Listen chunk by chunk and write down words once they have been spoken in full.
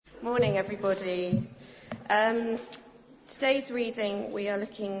Morning, everybody. Today's reading, we are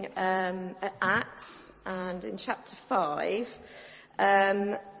looking at Acts, and in chapter 5,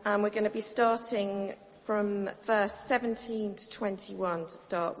 and we're going to be starting from verse 17 to 21 to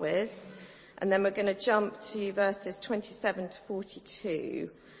start with, and then we're going to jump to verses 27 to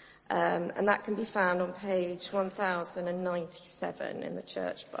 42, and that can be found on page 1097 in the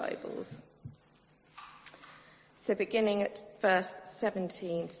Church Bibles. So beginning at verse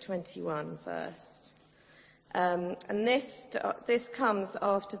 17 to 21 first. And this comes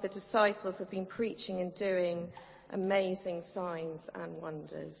after the disciples have been preaching and doing amazing signs and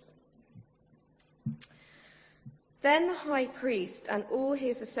wonders. Then the high priest and all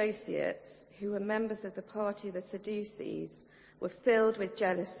his associates, who were members of the party of the Sadducees, were filled with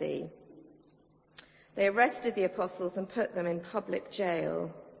jealousy. They arrested the apostles and put them in public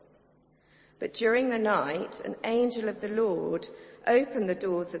jail. But during the night, an angel of the Lord opened the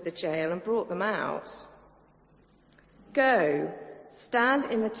doors of the jail and brought them out. "Go, stand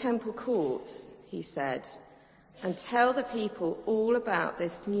in the temple courts," he said, "and tell the people all about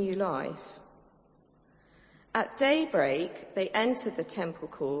this new life." At daybreak, they entered the temple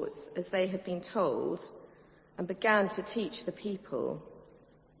courts as they had been told and began to teach the people.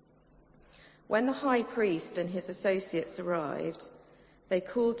 When the high priest and his associates arrived, they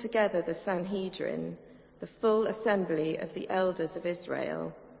called together the Sanhedrin, the full assembly of the elders of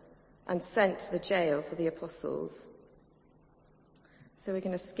Israel, and sent to the jail for the apostles. So we're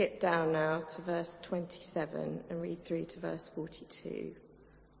going to skip down now to verse 27 and read through to verse 42.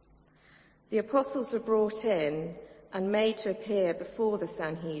 The apostles were brought in and made to appear before the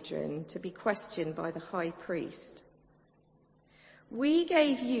Sanhedrin to be questioned by the high priest. "We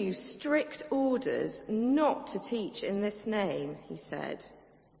gave you strict orders not to teach in this name," he said.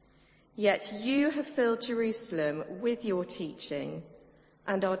 "Yet you have filled Jerusalem with your teaching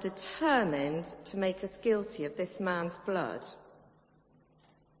and are determined to make us guilty of this man's blood."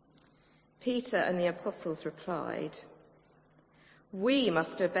 Peter and the apostles replied, "We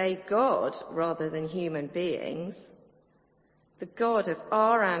must obey God rather than human beings. The God of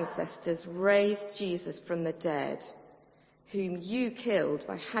our ancestors raised Jesus from the dead, whom you killed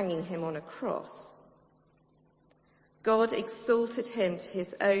by hanging him on a cross. God exalted him to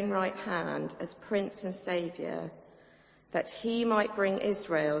his own right hand as Prince and Saviour, that he might bring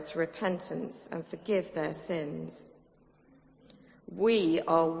Israel to repentance and forgive their sins. We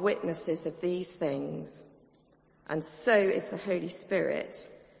are witnesses of these things, and so is the Holy Spirit,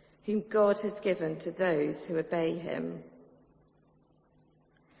 whom God has given to those who obey him."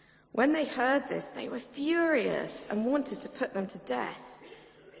 When they heard this, they were furious and wanted to put them to death.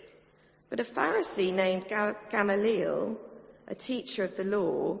 But a Pharisee named Gamaliel, a teacher of the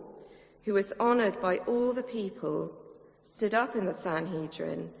law, who was honoured by all the people, stood up in the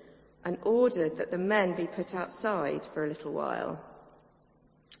Sanhedrin and ordered that the men be put outside for a little while.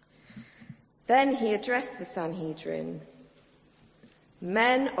 Then he addressed the Sanhedrin.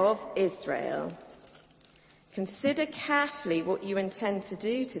 "Men of Israel, consider carefully what you intend to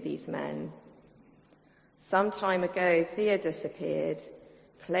do to these men. Some time ago, Theodas appeared,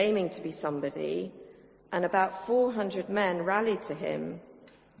 claiming to be somebody, and about 400 men rallied to him.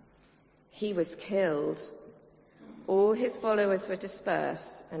 He was killed. All his followers were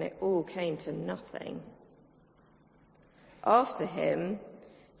dispersed, and it all came to nothing. After him,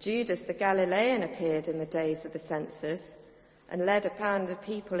 Judas the Galilean appeared in the days of the census and led a band of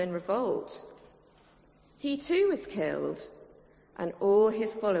people in revolt. He too was killed, and all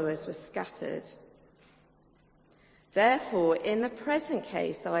his followers were scattered. Therefore, in the present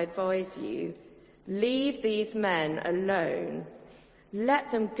case, I advise you, leave these men alone.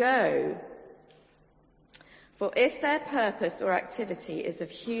 Let them go. For if their purpose or activity is of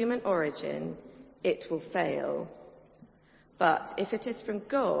human origin, it will fail. But if it is from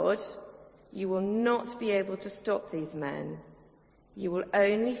God, you will not be able to stop these men. You will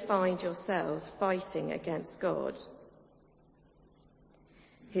only find yourselves fighting against God."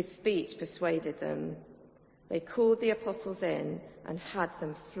 His speech persuaded them. They called the apostles in and had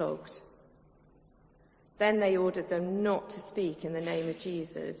them flogged. Then they ordered them not to speak in the name of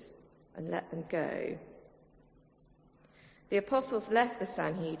Jesus and let them go. The apostles left the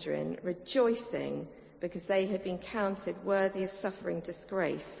Sanhedrin, rejoicing because they had been counted worthy of suffering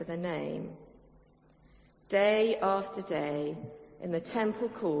disgrace for the name. Day after day, in the temple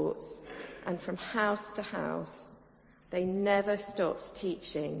courts and from house to house, they never stopped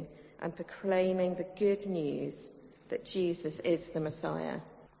teaching and proclaiming the good news that Jesus is the Messiah.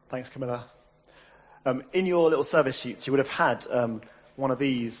 Thanks, Camilla. In your little service sheets, you would have had one of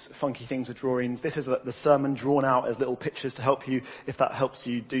these funky things with drawings. This is the sermon drawn out as little pictures to help you. If that helps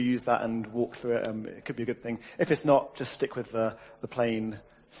you, do use that and walk through it. It could be a good thing. If it's not, just stick with the plain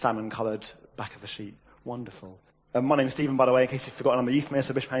salmon-coloured back of the sheet. Wonderful. My name is Stephen, by the way, in case you've forgotten. I'm the youth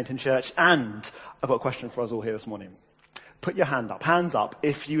minister of Bishop Hannington Church, and I've got a question for us all here this morning. Put your hands up,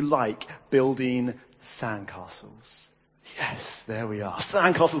 if you like building sandcastles. Yes, there we are.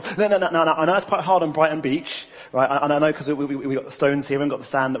 Sandcastles. No. I know it's quite hard on Brighton Beach, right? And I know because we got the stones here and got the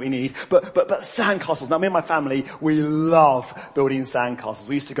sand that we need. But sandcastles. Now, me and my family, we love building sandcastles.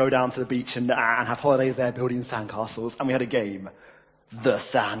 We used to go down to the beach and have holidays there building sandcastles. And we had a game. The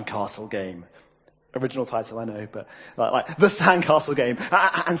Sandcastle Game. Original title, I know, but like the Sandcastle Game.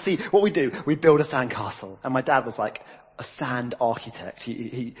 And see, what we do, we build a sandcastle. And my dad was like a sand architect.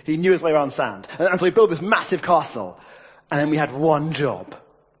 He knew his way around sand. And so we built this massive castle. And then we had one job.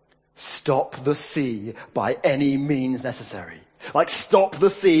 Stop the sea by any means necessary. Like, stop the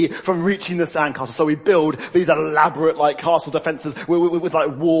sea from reaching the sandcastle. So we build these elaborate, like, castle defenses with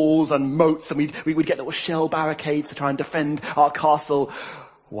like, walls and moats, and we'd get little shell barricades to try and defend our castle.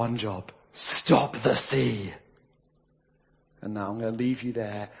 One job. Stop the sea. And now I'm going to leave you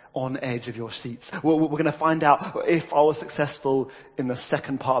there on edge of your seats. We're going to find out if I was successful in the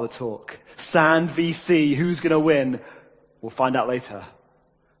second part of the talk. Sand v sea, who's going to win? We'll find out later.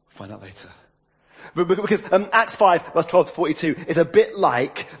 Because Acts 5, verse 12 to 42 is a bit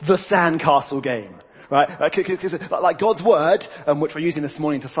like the Sandcastle Game. Right? Because like God's word, which we're using this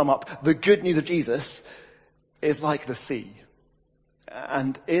morning to sum up the good news of Jesus, is like the sea.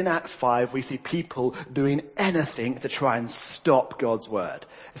 And in Acts 5, we see people doing anything to try and stop God's word.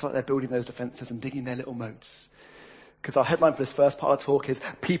 It's like they're building those defenses and digging their little moats. Because our headline for this first part of the talk is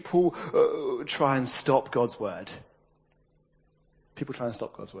people try and stop God's word. People try and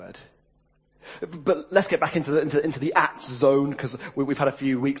stop God's word. But let's get back into the Acts zone, because we've had a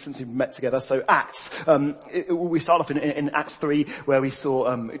few weeks since we've met together. So Acts, we start off in Acts 3, where we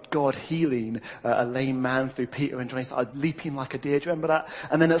saw God healing a lame man through Peter, and John. He started leaping like a deer. Do you remember that?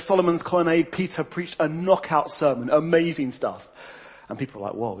 And then at Solomon's Colonnade, Peter preached a knockout sermon, amazing stuff. And people were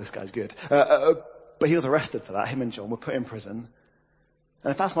like, "Whoa, this guy's good." But he was arrested for that. Him and John were put in prison. And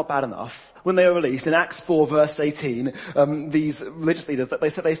if that's not bad enough, when they were released, in Acts 4 verse 18, these religious leaders,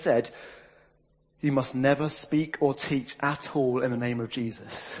 they said, "You must never speak or teach at all in the name of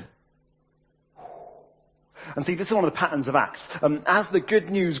Jesus." And see, this is one of the patterns of Acts. As the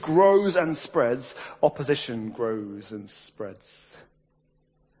good news grows and spreads, opposition grows and spreads.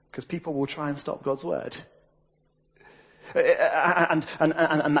 Because people will try and stop God's word. And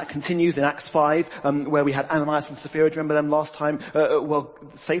that continues in Acts 5, where we had Ananias and Sapphira. Do you remember them last time? Well,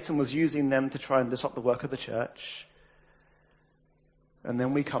 Satan was using them to try and disrupt the work of the church. And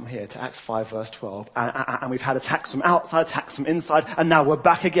then we come here to Acts 5 verse 12, and we've had attacks from outside, attacks from inside, and now we're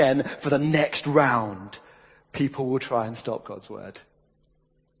back again for the next round. People will try and stop God's word.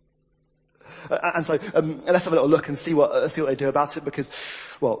 And so, let's have a little look and see what they do about it, because,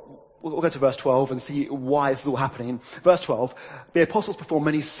 well, we'll go to verse 12 and see why this is all happening. Verse 12, the apostles performed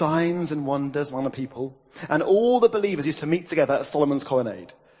many signs and wonders among the people, and all the believers used to meet together at Solomon's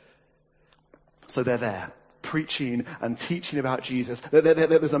Colonnade. So they're there, preaching and teaching about Jesus.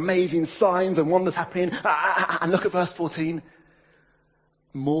 There's amazing signs and wonders happening. And look at verse 14.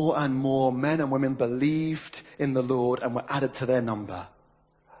 More and more men and women believed in the Lord and were added to their number.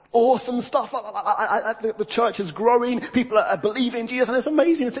 Awesome stuff. The church is growing. People are believing in Jesus, and it's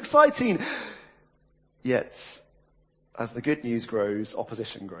amazing. It's exciting. Yet, as the good news grows,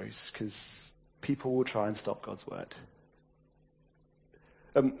 opposition grows, because people will try and stop God's word.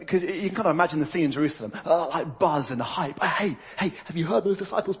 Because you can kind of imagine the scene in Jerusalem, like buzz and the hype. Hey, have you heard those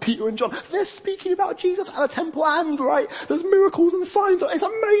disciples, Peter and John? They're speaking about Jesus at the temple, and right, there's miracles and signs. It's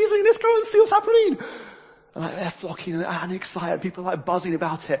amazing. Let's go and see what's happening. And like, they're flocking and excited. People are like buzzing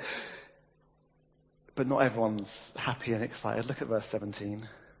about it. But not everyone's happy and excited. Look at verse 17.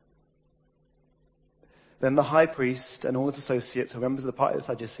 Then the high priest and all his associates, who were members of the party of the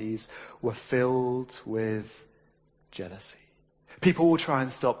Sadducees, were filled with jealousy. People will try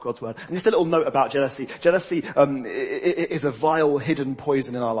and stop God's word. And just a little note about jealousy. Jealousy is a vile, hidden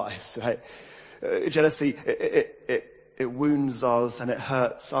poison in our lives. Right? Jealousy, it wounds us and it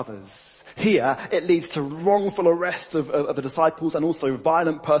hurts others. Here, it leads to wrongful arrest of the disciples and also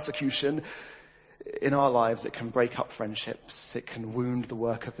violent persecution. In our lives, it can break up friendships. It can wound the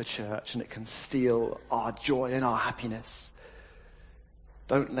work of the church, and it can steal our joy and our happiness.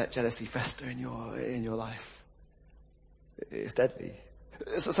 Don't let jealousy fester in your life. It's deadly.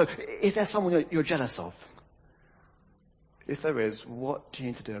 So is there someone you're jealous of? If there is, what do you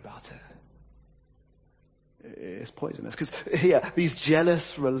need to do about it? is poisonous. Because here, these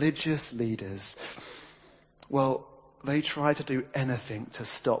jealous religious leaders, well, they try to do anything to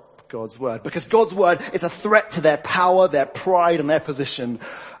stop God's word. Because God's word is a threat to their power, their pride, and their position.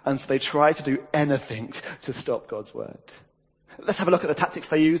 And so they try to do anything to stop God's word. Let's have a look at the tactics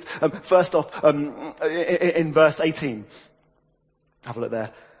they use. First off, in verse 18. Have a look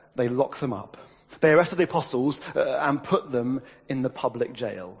there. They lock them up. They arrested the apostles and put them in the public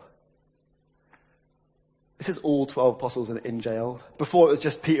jail. This is all 12 apostles in jail. Before it was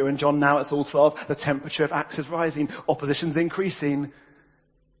just Peter and John, now it's all 12. The temperature of Acts is rising. Opposition's increasing.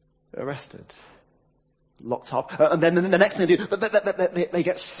 Arrested. Locked up. And then the next thing they do, they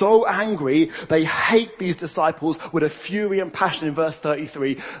get so angry, they hate these disciples with a fury and passion in verse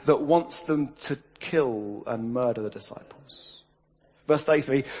 33 that wants them to kill and murder the disciples. Verse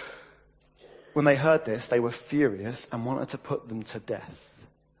 33, when they heard this, they were furious and wanted to put them to death.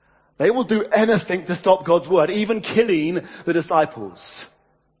 They will do anything to stop God's word, even killing the disciples.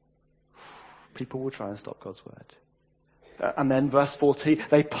 People will try and stop God's word. And then verse 40,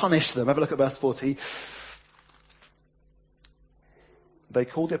 they punish them. Have a look at verse 40. They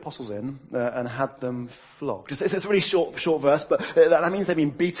called the apostles in and had them flogged. It's a really short verse, but that means they've been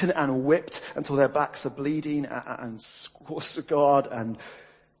beaten and whipped until their backs are bleeding and scarred. And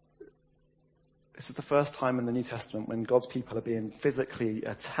this is the first time in the New Testament when God's people are being physically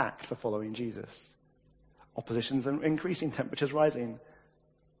attacked for following Jesus. Opposition's increasing, temperature's rising.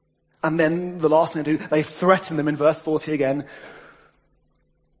 And then the last thing they do, they threaten them in verse 40 again.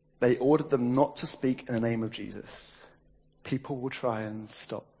 They ordered them not to speak in the name of Jesus. People will try and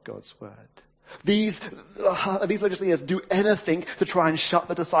stop God's word. These religious leaders do anything to try and shut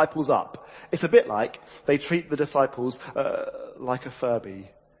the disciples up. It's a bit like they treat the disciples like a Furby.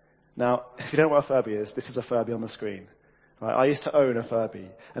 Now, if you don't know what a Furby is, this is a Furby on the screen. Right? I used to own a Furby.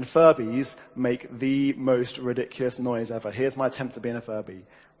 And Furbies make the most ridiculous noise ever. Here's my attempt at being a Furby.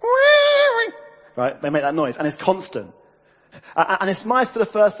 Right? They make that noise. And it's constant. And it's nice for the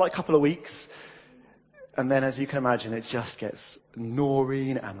first couple of weeks. And then, as you can imagine, it just gets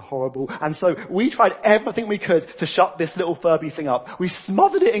gnawing and horrible. And so we tried everything we could to shut this little Furby thing up. We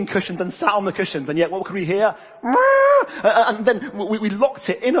smothered it in cushions and sat on the cushions. And yet what could we hear? And then we locked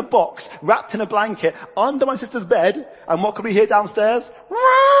it in a box, wrapped in a blanket, under my sister's bed. And what could we hear downstairs?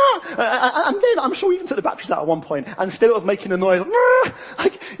 And then I'm sure we even took the batteries out at one point. And still it was making a noise.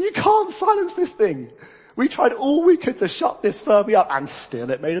 You can't silence this thing. We tried all we could to shut this Furby up. And still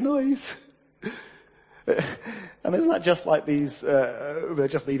it made a noise. And isn't that just like these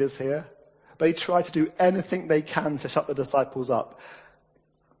religious leaders here? They try to do anything they can to shut the disciples up.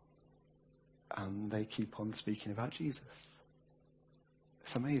 And they keep on speaking about Jesus.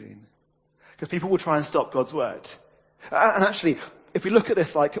 It's amazing. Because people will try and stop God's word. And actually, if we look at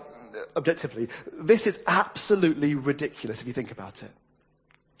this objectively, this is absolutely ridiculous if you think about it.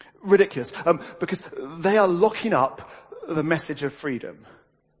 Ridiculous. Because they are locking up the message of freedom.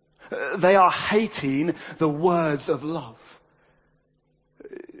 They are hating the words of love.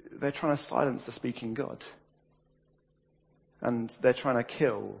 They're trying to silence the speaking God. And they're trying to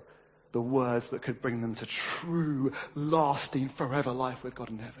kill the words that could bring them to true, lasting, forever life with God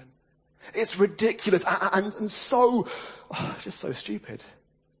in heaven. It's ridiculous and so, just so stupid.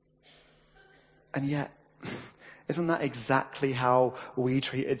 And yet, isn't that exactly how we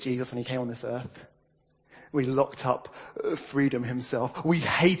treated Jesus when he came on this earth? We locked up freedom himself. We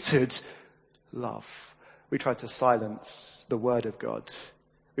hated love. We tried to silence the word of God.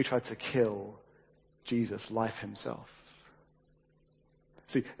 We tried to kill Jesus, life himself.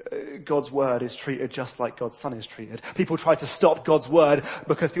 See, God's word is treated just like God's son is treated. People try to stop God's word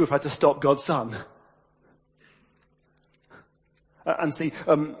because people try to stop God's son. And see,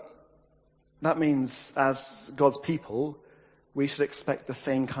 that means as God's people, we should expect the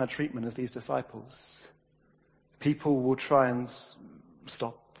same kind of treatment as these disciples. People will try and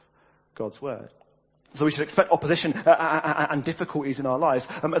stop God's word. So we should expect opposition and difficulties in our lives.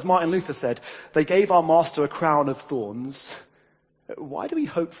 As Martin Luther said, they gave our master a crown of thorns. Why do we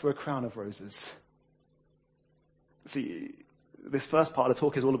hope for a crown of roses? See, this first part of the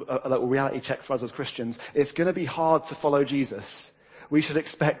talk is all a little reality check for us as Christians. It's going to be hard to follow Jesus. We should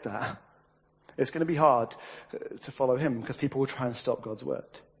expect that. It's going to be hard to follow him because people will try and stop God's word.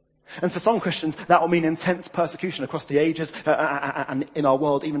 And for some Christians, that will mean intense persecution across the ages and in our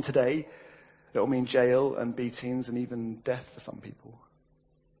world even today. It will mean jail and beatings and even death for some people.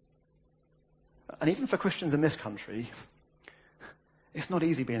 And even for Christians in this country, it's not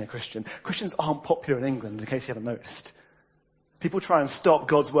easy being a Christian. Christians aren't popular in England, in case you haven't noticed. People try and stop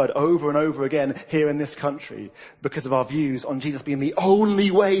God's word over and over again here in this country because of our views on Jesus being the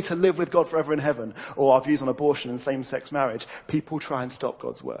only way to live with God forever in heaven, or our views on abortion and same-sex marriage. People try and stop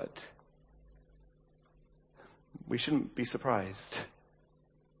God's word. We shouldn't be surprised.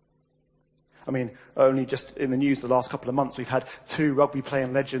 I mean, only just in the news the last couple of months, we've had 2 rugby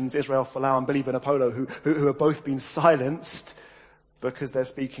playing legends, Israel Folau and Billy Vunipola, who have both been silenced because they're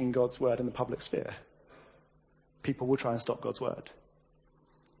speaking God's word in the public sphere. People will try and stop God's word.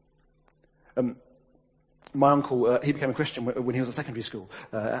 My uncle, he became a Christian when he was at secondary school,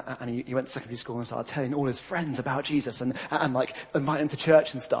 and he went to secondary school and started telling all his friends about Jesus and like inviting him to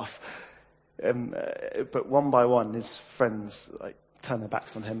church and stuff. But one by one, his friends like turned their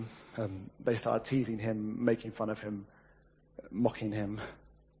backs on him. They started teasing him, making fun of him, mocking him.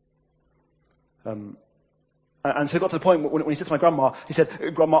 And so it got to the point when he said to my grandma, he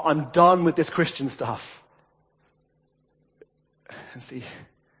said, "Grandma, I'm done with this Christian stuff." And see,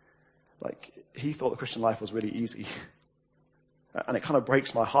 like, he thought the Christian life was really easy. And it kind of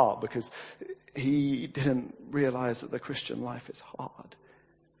breaks my heart because he didn't realize that the Christian life is hard.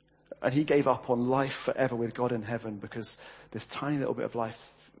 And he gave up on life forever with God in heaven because this tiny little bit of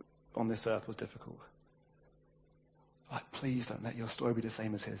life on this earth was difficult. Like, please don't let your story be the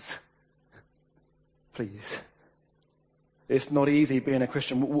same as his. Please. It's not easy being a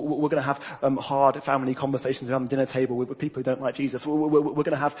Christian. We're going to have hard family conversations around the dinner table with people who don't like Jesus. We're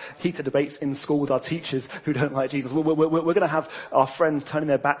going to have heated debates in school with our teachers who don't like Jesus. We're going to have our friends turning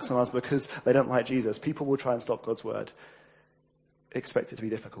their backs on us because they don't like Jesus. People will try and stop God's word. Expect it to be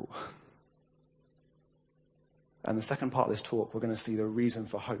difficult. And the second part of this talk, we're going to see the reason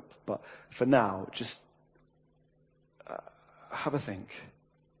for hope. But for now, just have a think.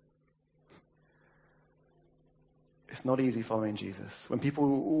 It's not easy following Jesus.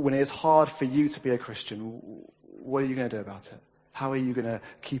 When it is hard for you to be a Christian, what are you going to do about it? How are you going to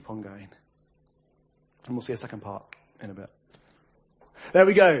keep on going? And we'll see a second part in a bit. There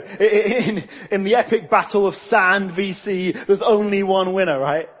we go. In the epic battle of sand v sea, there's only one winner,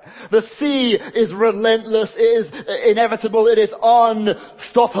 right? The sea is relentless, it is inevitable, it is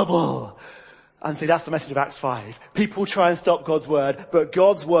unstoppable. And see, that's the message of Acts 5. People try and stop God's word, but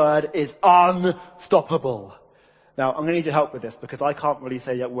God's word is unstoppable. Now, I'm going to need your help with this because I can't really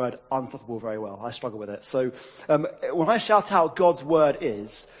say that word unstoppable very well. I struggle with it. So when I shout out God's word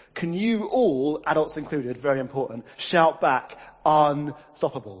is, can you all, adults included, very important, shout back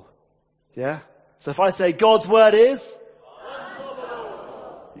unstoppable? Yeah? So if I say God's word is?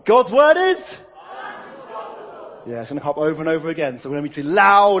 Unstoppable. God's word is? Unstoppable. Yeah, it's going to come up over and over again. So we're going to be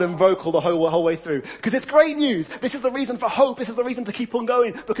loud and vocal the whole way through. Because it's great news. This is the reason for hope. This is the reason to keep on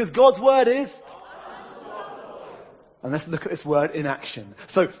going. Because God's word is? And let's look at this word in action.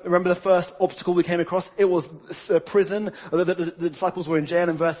 So remember the first obstacle we came across? It was prison. The disciples were in jail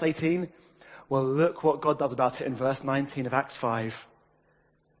in verse 18. Well, look what God does about it in verse 19 of Acts 5.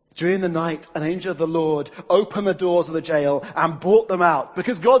 During the night, an angel of the Lord opened the doors of the jail and brought them out.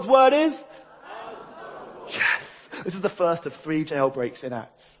 Because God's word is? Yes. This is the first of 3 jailbreaks in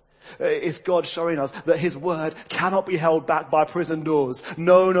Acts. It's God showing us that his word cannot be held back by prison doors.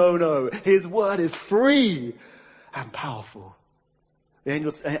 No, no, no. His word is free and powerful. The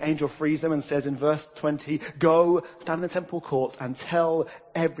angel frees them and says in verse 20, "Go, stand in the temple courts and tell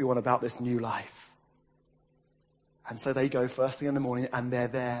everyone about this new life." And so they go first thing in the morning and they're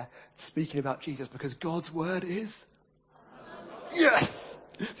there speaking about Jesus because God's word is? Yes!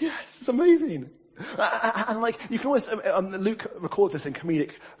 Yes, it's amazing. And like, you can always, Luke records this in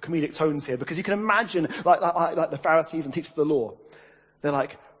comedic tones here because you can imagine like the Pharisees and teachers of the law. They're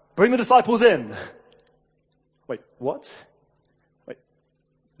like, "Bring the disciples in." Wait, what? Wait,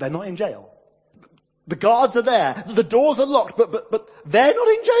 they're not in jail. The guards are there. The doors are locked, but they're not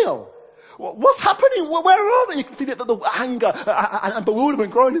in jail. What's happening? Where are they? You can see the anger and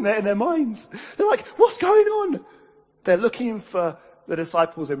bewilderment growing in their minds. They're like, what's going on? They're looking for the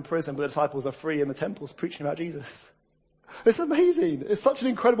disciples in prison, but the disciples are free in the temples preaching about Jesus. It's amazing. It's such an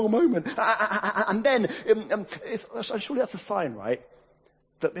incredible moment. And then, surely that's a sign, right?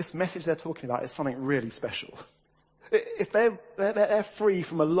 That this message they're talking about is something really special. If they're free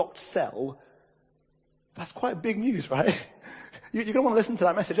from a locked cell, that's quite big news, right? You're going to want to listen to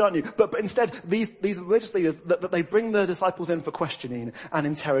that message, aren't you? But instead, these religious leaders, that they bring the disciples in for questioning and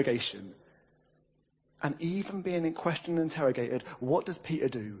interrogation. And even being questioned and interrogated, what does Peter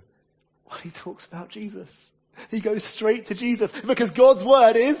do? Well, he talks about Jesus. He goes straight to Jesus because God's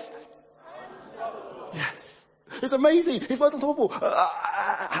word is? Yes. It's amazing. His word's unstoppable.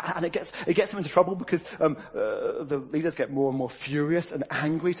 And it gets him into trouble because the leaders get more and more furious and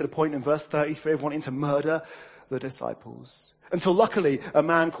angry to the point in verse 33 of wanting to murder the disciples. Until luckily a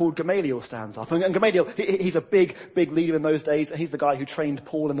man called Gamaliel stands up. And Gamaliel, he's a big leader in those days. He's the guy who trained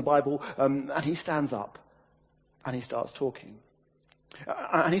Paul in the Bible. And he stands up and he starts talking.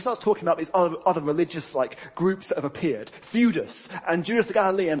 And he starts talking about these other religious groups that have appeared. Theudas and Judas the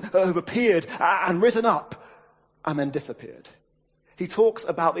Galilean have appeared and risen up and then disappeared. He talks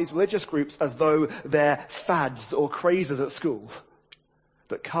about these religious groups as though they're fads or crazes at school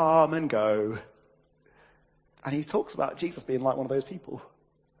that come and go. And he talks about Jesus being like one of those people.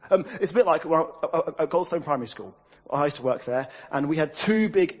 It's a bit like at Goldstone Primary School. I used to work there, and we had two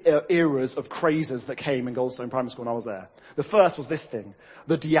big eras of crazes that came in Goldstone Primary School when I was there. The first was this thing,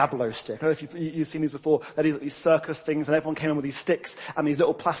 the Diablo stick. I don't know if you've seen these before. They're these circus things, and everyone came in with these sticks and these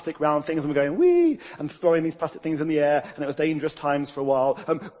little plastic round things, and we're going, wee, and throwing these plastic things in the air, and it was dangerous times for a while.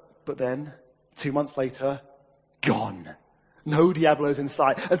 But then, 2 months later, gone. No Diablos in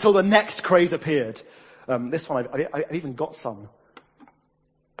sight, until the next craze appeared. This one, I've even got some.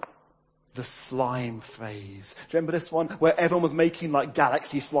 The slime phase. Do you remember this one? Where everyone was making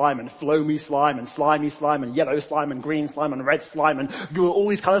galaxy slime and floamy slime and slimy slime and yellow slime and green slime and red slime and all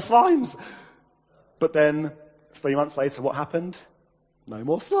these kind of slimes. But then, 3 months later, what happened? No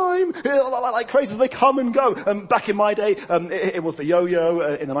more slime. Like crazes, they come and go. Back in my day, it was the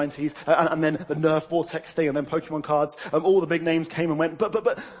yo-yo in the 90s, and then the Nerf Vortex thing, and then Pokemon cards. All the big names came and went,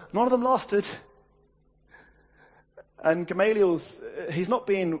 but none of them lasted. And Gamaliel's, he's not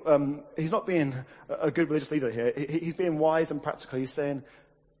being a good religious leader here. He's being wise and practical. He's saying,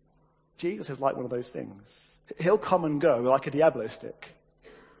 Jesus is like one of those things. He'll come and go like a Diablo stick.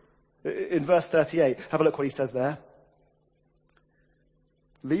 In verse 38, have a look what he says there.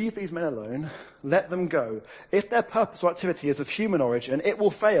 Leave these men alone. Let them go. If their purpose or activity is of human origin, it will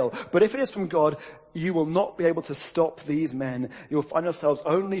fail. But if it is from God, you will not be able to stop these men. You will find yourselves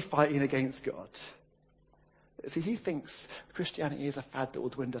only fighting against God. See, he thinks Christianity is a fad that will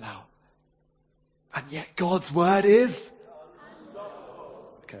dwindle out. And yet God's word is?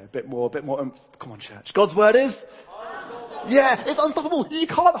 Okay, a bit more. Come on, church. God's word is? Yeah, it's unstoppable. You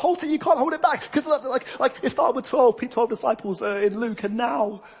can't halt it. You can't hold it back. Because it started with 12 disciples in Luke, and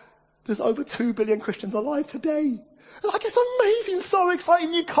now there's over 2 billion Christians alive today. It's amazing, so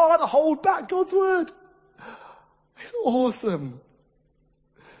exciting. You can't hold back God's word. It's awesome.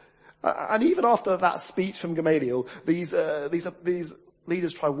 And even after that speech from Gamaliel, these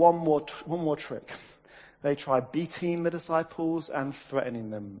leaders try one more trick. They try beating the disciples and threatening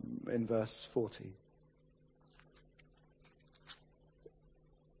them in verse 40.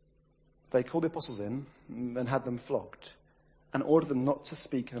 They called the apostles in and had them flogged and ordered them not to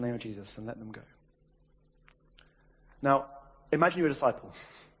speak in the name of Jesus and let them go. Now, imagine you're a disciple.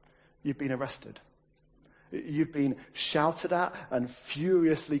 You've been arrested. You've been shouted at and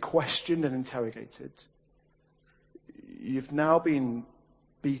furiously questioned and interrogated. You've now been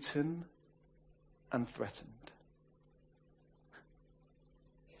beaten and threatened.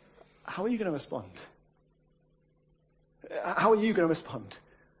 How are you going to respond? How are you going to respond?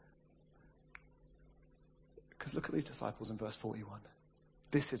 Because look at these disciples in verse 41.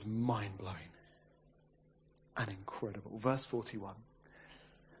 This is mind-blowing and incredible. Verse 41.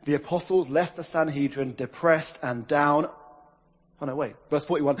 The apostles left the Sanhedrin depressed and down. Oh no, wait. Verse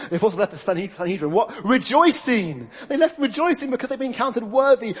 41. The apostles left the Sanhedrin. What? Rejoicing! They left rejoicing because they've been counted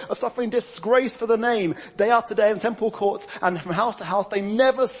worthy of suffering disgrace for the name. Day after day in temple courts and from house to house, they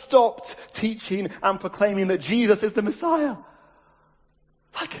never stopped teaching and proclaiming that Jesus is the Messiah.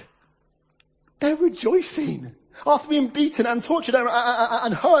 They're rejoicing. After being beaten and tortured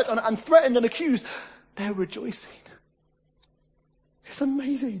and hurt and threatened and accused, they're rejoicing. It's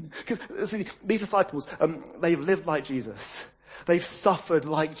amazing. Because these disciples, they've lived like Jesus. They've suffered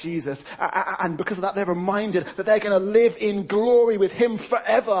like Jesus. And because of that, they're reminded that they're going to live in glory with him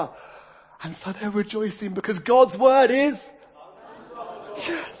forever. And so they're rejoicing because God's word is?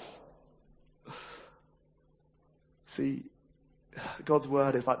 Yes. See, God's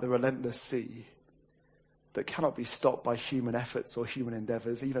word is like the relentless sea that cannot be stopped by human efforts or human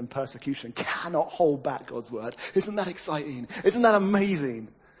endeavors. Even persecution cannot hold back God's word. Isn't that exciting? Isn't that amazing?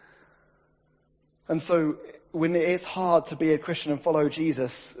 And so when it is hard to be a Christian and follow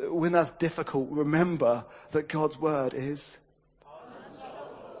Jesus, when that's difficult, remember that God's word is?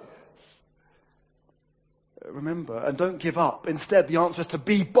 Yes. Remember, and don't give up. Instead, the answer is to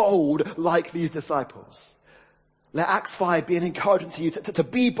be bold like these disciples. Let Acts 5 be an encouragement to you to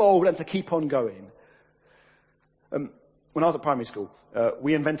be bold and to keep on going. When I was at primary school,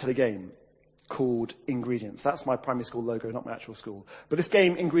 we invented a game called Ingredients. That's my primary school logo, not my actual school. But this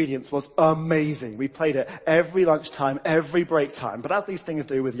game, Ingredients, was amazing. We played it every lunchtime, every break time. But as these things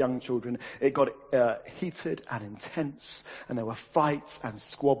do with young children, it got heated and intense, and there were fights and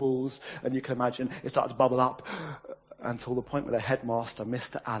squabbles, and you can imagine it started to bubble up until the point where the headmaster,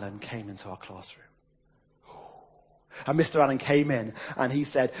 Mr. Allen, came into our classroom. And Mr. Allen came in and he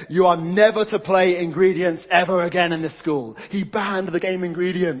said, "You are never to play Ingredients ever again in this school." He banned the game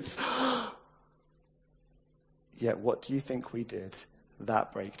Ingredients. Yet what do you think we did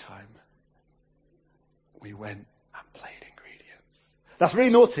that break time? We went and played Ingredients. That's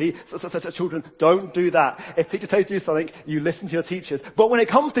really naughty. So children, don't do that. If teachers tell you to do something, you listen to your teachers. But when it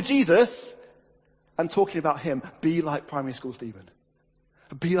comes to Jesus and talking about him, be like primary school Stephen.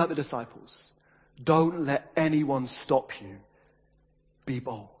 Be like the disciples. Don't let anyone stop you. Be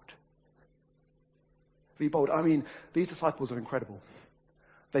bold. Be bold. I mean, these disciples are incredible.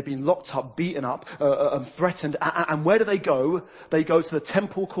 They've been locked up, beaten up, threatened. And where do they go? They go to the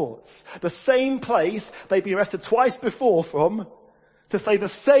temple courts. The same place they've been arrested twice before from, to say the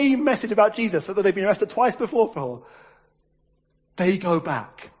same message about Jesus that they've been arrested twice before for. They go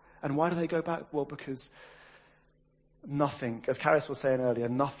back. And why do they go back? Well, because nothing, as Karis was saying earlier,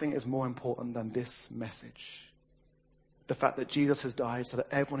 nothing is more important than this message. The fact that Jesus has died so that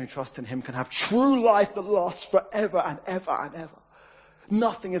everyone who trusts in him can have true life that lasts forever and ever and ever.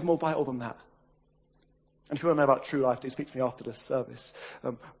 Nothing is more vital than that. And if you want to know about true life, do speak to me after this service.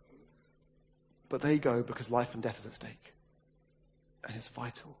 But they go because life and death is at stake. And it's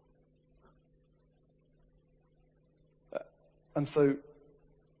vital. And so,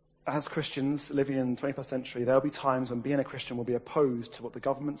 as Christians living in the 21st century, there'll be times when being a Christian will be opposed to what the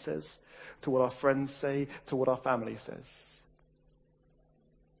government says, to what our friends say, to what our family says.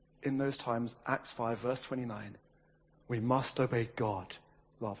 In those times, Acts 5 verse 29, we must obey God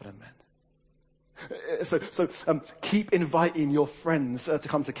rather than men. So keep inviting your friends to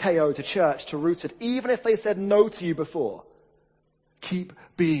come to KO, to church, to Rooted, even if they said no to you before. Keep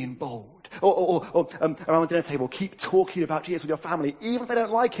being bold. Or around the dinner table, keep talking about Jesus with your family, even if they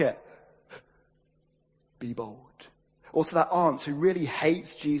don't like it. Be bold. Or to that aunt who really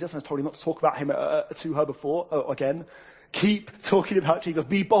hates Jesus and has told you not to talk about him to her before, again, keep talking about Jesus.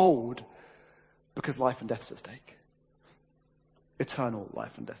 Be bold. Because life and death is at stake. Eternal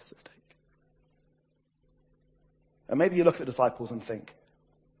life and death is at stake. And maybe you look at the disciples and think,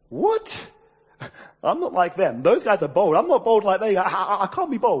 what? I'm not like them. Those guys are bold. I'm not bold like they are. I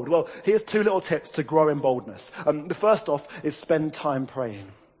can't be bold. Well, here's 2 little tips to grow in boldness. The first off is spend time praying.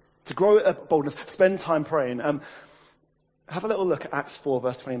 To grow boldness, spend time praying. Have a little look at Acts 4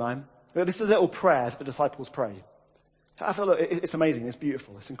 verse 29. This is a little prayer that the disciples pray. Have a look. It's amazing. It's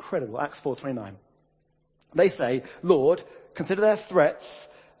beautiful. It's incredible. Acts 4:29. They say, "Lord, consider their threats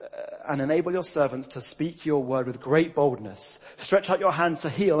and enable your servants to speak your word with great boldness. Stretch out your hand to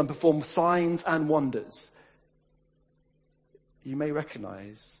heal and perform signs and wonders." You may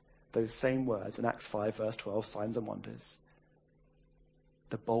recognize those same words in Acts 5 verse 12, signs and wonders.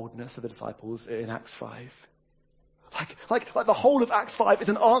 The boldness of the disciples in Acts 5. Like the whole of Acts 5 is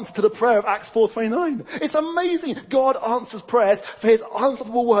an answer to the prayer of Acts 4:29. It's amazing. God answers prayers for his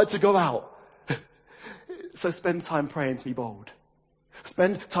unstoppable word to go out. So spend time praying to be bold.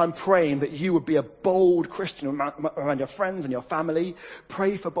 Spend time praying that you would be a bold Christian around your friends and your family.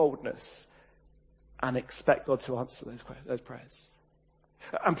 Pray for boldness and expect God to answer those prayers.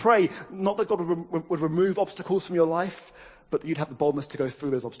 And pray not that God would remove obstacles from your life, but that you'd have the boldness to go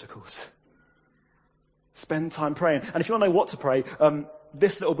through those obstacles. Spend time praying. And if you want to know what to pray,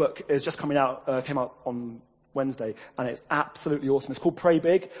 this little book is just came out on Wednesday, and it's absolutely awesome. It's called Pray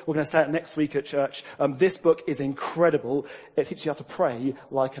Big. We're going to say it next week at church. This book is incredible. It teaches you how to pray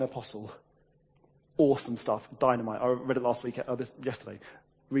like an apostle. Awesome stuff. Dynamite. I read it last week, yesterday.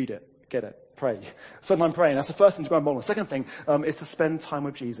 Read it. Get it. Pray. Spend time praying. That's the first thing to grow in boldness. Second thing is to spend time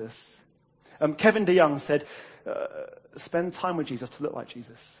with Jesus. Kevin DeYoung said, spend time with Jesus to look like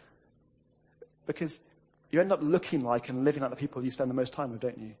Jesus. Because you end up looking like and living like the people you spend the most time with,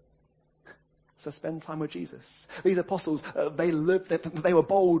 don't you? So spend time with Jesus. These apostles, they were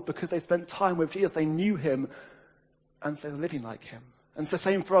bold because they spent time with Jesus. They knew him, and so they were living like him. And so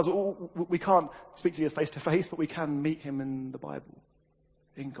same for us. We can't speak to Jesus face to face, but we can meet him in the Bible,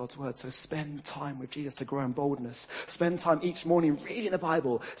 in God's word. So spend time with Jesus to grow in boldness. Spend time each morning reading the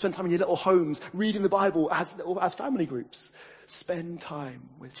Bible. Spend time in your little homes reading the Bible as family groups. Spend time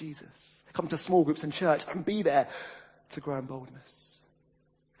with Jesus. Come to small groups in church and be there to grow in boldness.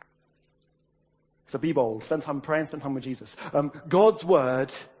 So be bold. Spend time praying, spend time with Jesus. God's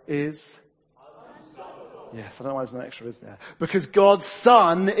word is unstoppable. Yes, I don't know why there's an extra, is there? Because God's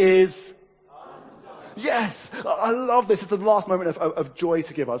Son is Yes, I love this. It's the last moment of joy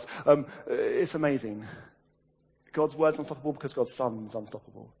to give us. It's amazing. God's word's unstoppable because God's son's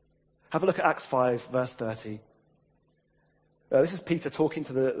unstoppable. Have a look at Acts 5, verse 30. This is Peter talking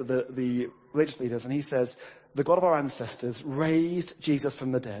to the religious leaders, and he says, the God of our ancestors raised Jesus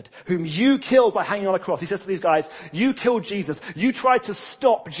from the dead, whom you killed by hanging on a cross. He says to these guys, you killed Jesus. You tried to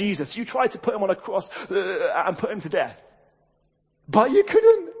stop Jesus. You tried to put him on a cross and put him to death. But you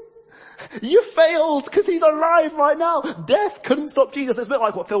couldn't. You failed because he's alive right now. Death couldn't stop Jesus. It's a bit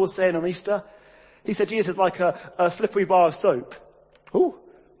like what Phil was saying on Easter. He said Jesus is like a slippery bar of soap.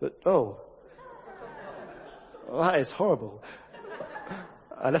 Well, that is horrible.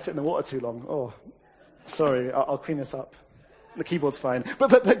 I left it in the water too long. Oh, sorry. I'll clean this up. The keyboard's fine.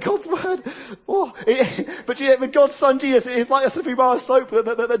 But God's word, but God's son Jesus is like a slippery bar of soap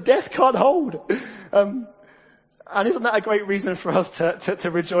that death can't hold. And isn't that a great reason for us to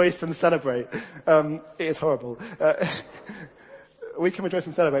rejoice and celebrate? It is horrible. We can rejoice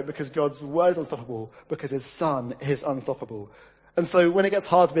and celebrate because God's word is unstoppable, because his son is unstoppable. And so when it gets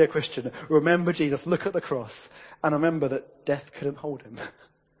hard to be a Christian, remember Jesus, look at the cross, and remember that death couldn't hold him.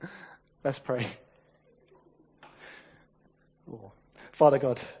 Let's pray. Oh. Father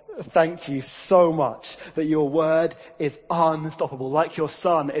God, thank you so much that your word is unstoppable, like your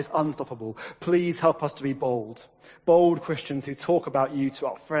son is unstoppable. Please help us to be bold Christians who talk about you to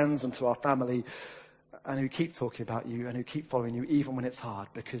our friends and to our family, and who keep talking about you and who keep following you even when it's hard,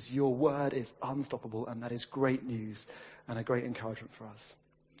 because your word is unstoppable, and that is great news and a great encouragement for us.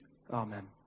 Amen.